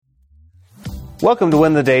Welcome to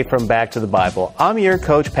Win the Day from Back to the Bible. I'm your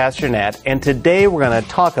coach, Pastor Nat, and today we're going to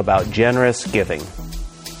talk about generous giving.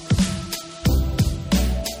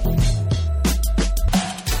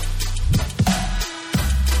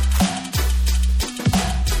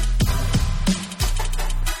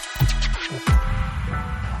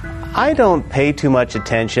 I don't pay too much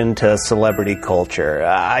attention to celebrity culture.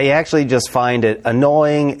 I actually just find it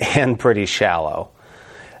annoying and pretty shallow.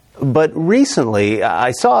 But recently,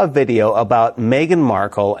 I saw a video about Meghan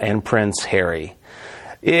Markle and Prince Harry.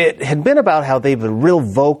 It had been about how they've been real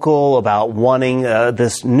vocal about wanting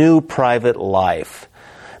this new private life.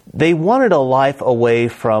 They wanted a life away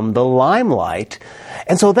from the limelight,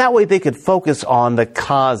 and so that way they could focus on the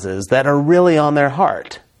causes that are really on their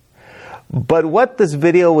heart. But what this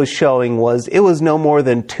video was showing was it was no more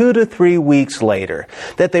than 2 to 3 weeks later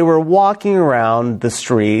that they were walking around the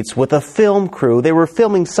streets with a film crew. They were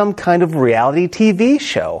filming some kind of reality TV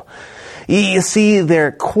show. You see,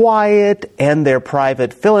 their quiet and their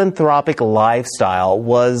private philanthropic lifestyle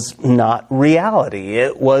was not reality.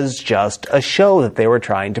 It was just a show that they were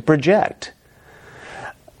trying to project.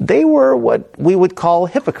 They were what we would call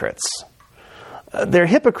hypocrites. They're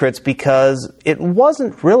hypocrites because it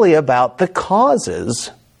wasn't really about the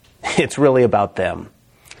causes. It's really about them.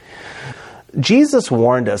 Jesus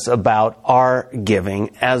warned us about our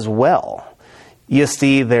giving as well. You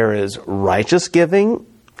see, there is righteous giving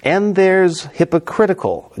and there's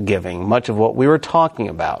hypocritical giving, much of what we were talking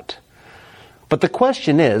about. But the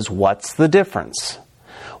question is, what's the difference?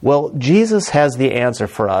 Well, Jesus has the answer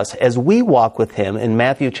for us as we walk with Him in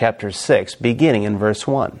Matthew chapter 6, beginning in verse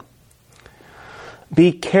 1.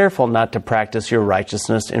 Be careful not to practice your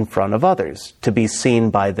righteousness in front of others, to be seen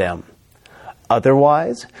by them.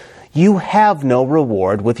 Otherwise, you have no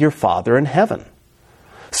reward with your Father in heaven.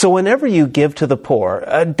 So whenever you give to the poor,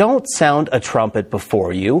 don't sound a trumpet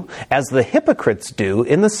before you, as the hypocrites do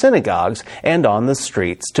in the synagogues and on the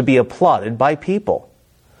streets, to be applauded by people.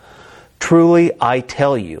 Truly, I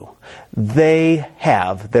tell you, they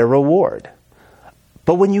have their reward.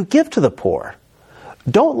 But when you give to the poor,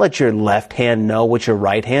 don't let your left hand know what your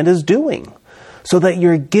right hand is doing, so that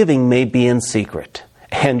your giving may be in secret,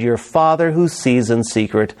 and your Father who sees in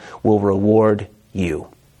secret will reward you.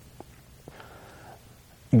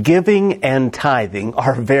 Giving and tithing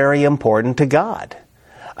are very important to God.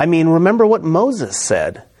 I mean, remember what Moses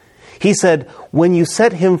said. He said, when you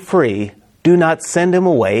set him free, do not send him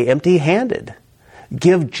away empty-handed.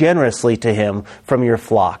 Give generously to him from your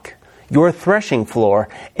flock, your threshing floor,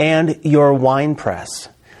 and your winepress.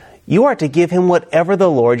 You are to give him whatever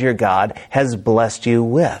the Lord your God has blessed you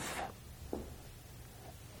with.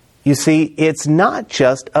 You see, it's not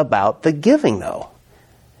just about the giving, though.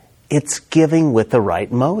 It's giving with the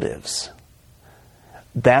right motives.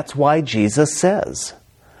 That's why Jesus says,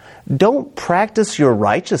 don't practice your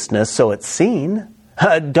righteousness so it's seen.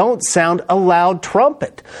 Don't sound a loud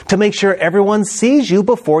trumpet to make sure everyone sees you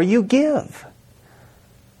before you give.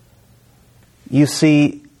 You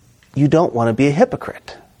see, you don't want to be a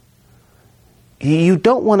hypocrite. You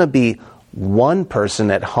don't want to be one person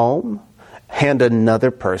at home and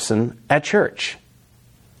another person at church.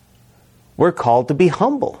 We're called to be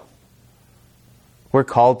humble. We're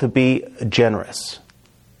called to be generous.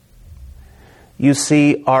 You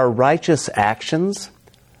see, our righteous actions,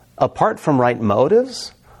 apart from right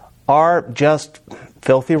motives, are just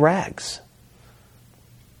filthy rags.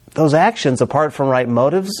 Those actions, apart from right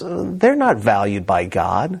motives, they're not valued by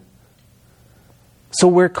God. So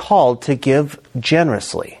we're called to give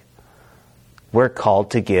generously. We're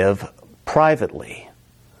called to give privately.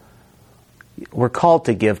 We're called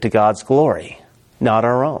to give to God's glory, not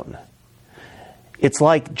our own. It's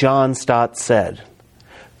like John Stott said,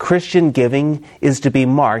 Christian giving is to be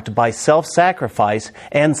marked by self-sacrifice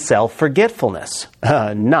and self-forgetfulness,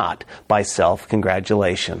 not by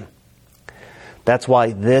self-congratulation. That's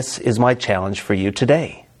why this is my challenge for you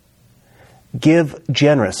today. Give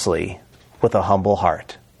generously with a humble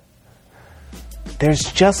heart.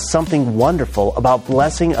 There's just something wonderful about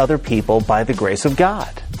blessing other people by the grace of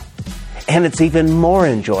God. And it's even more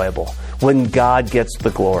enjoyable when God gets the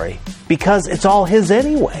glory, because it's all His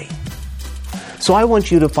anyway. So I want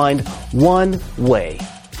you to find one way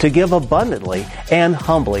to give abundantly and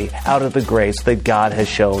humbly out of the grace that God has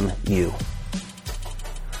shown you.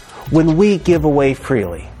 When we give away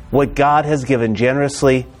freely what God has given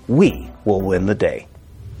generously, we will win the day.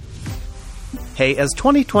 Hey, as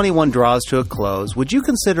 2021 draws to a close, would you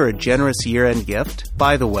consider a generous year-end gift?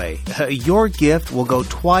 By the way, your gift will go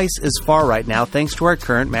twice as far right now thanks to our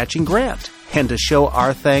current matching grant. And to show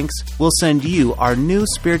our thanks, we'll send you our new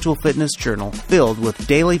Spiritual Fitness Journal filled with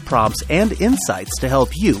daily prompts and insights to help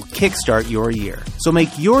you kickstart your year. So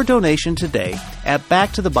make your donation today at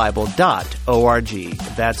backtothebible.org.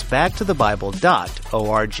 That's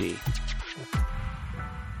backtothebible.org.